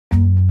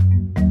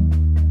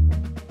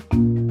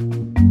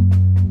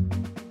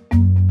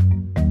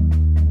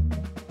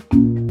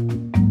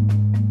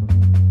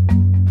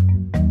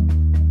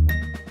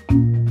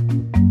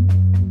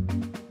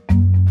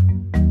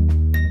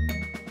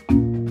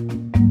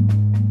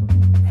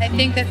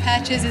think that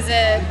Patches is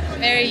a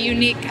very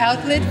unique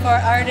outlet for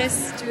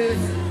artists to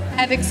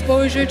have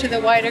exposure to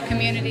the wider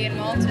community in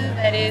Malta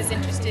that is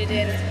interested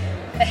in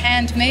the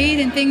handmade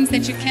and things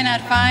that you cannot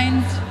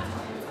find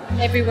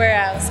everywhere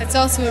else. It's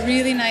also a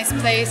really nice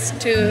place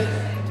to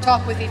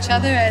talk with each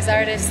other as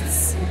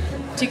artists,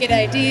 to get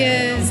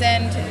ideas,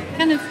 and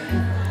kind of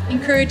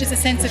encourages a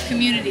sense of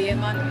community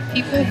among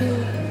people who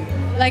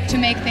like to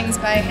make things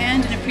by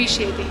hand and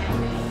appreciate the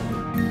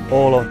handmade.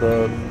 All of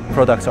the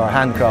products are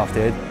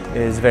handcrafted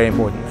is very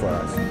important for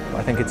us.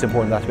 I think it's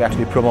important that we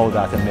actually promote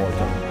that in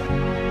Malta.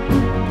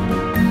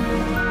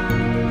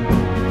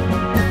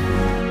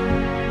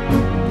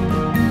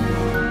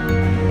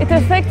 It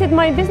affected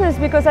my business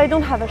because I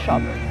don't have a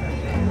shop,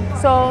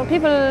 so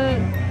people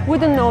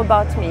wouldn't know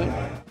about me.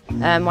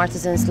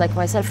 Artisans like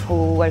myself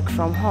who work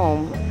from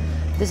home,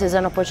 this is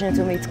an opportunity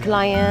to meet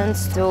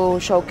clients, to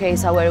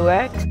showcase our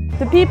work.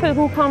 The people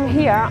who come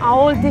here are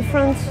all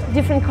different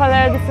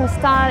color, different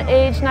style,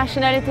 age,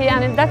 nationality,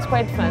 and that's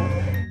quite fun.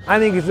 I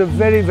think it's a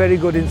very, very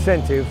good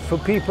incentive for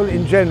people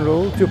in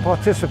general to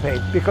participate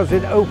because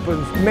it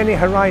opens many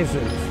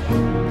horizons.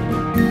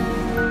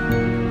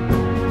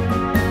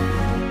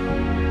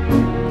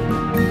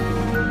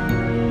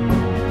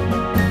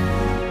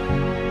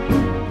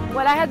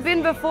 Well, I had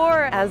been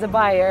before as a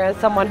buyer, as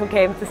someone who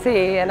came to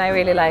see, and I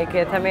really like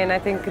it. I mean, I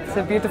think it's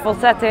a beautiful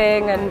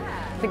setting, and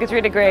I think it's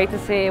really great to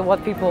see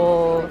what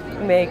people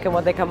make and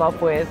what they come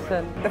up with.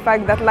 And the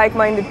fact that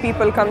like-minded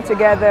people come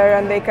together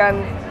and they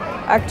can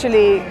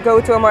actually go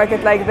to a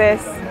market like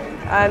this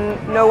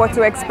and know what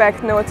to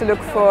expect, know what to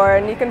look for,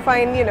 and you can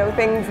find, you know,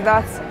 things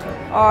that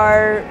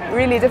are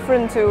really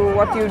different to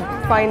what you'd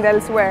find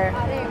elsewhere.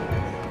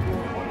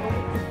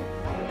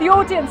 The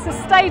audience has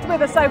stayed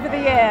with us over the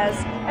years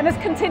and has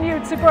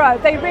continued to grow.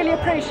 They really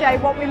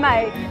appreciate what we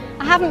make.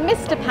 I haven't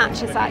missed a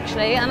Patches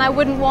actually, and I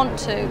wouldn't want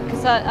to,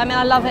 because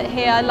I love it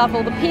here, I love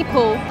all the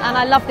people, and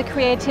I love the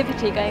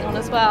creativity going on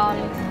as well,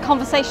 and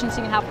conversations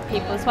you can have with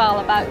people as well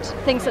about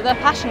things that they're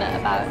passionate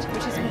about,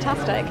 which is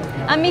fantastic.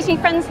 And meeting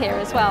friends here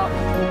as well.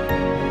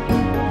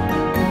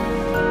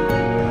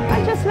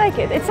 I just like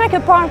it. It's like a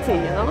party, you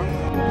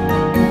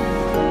know?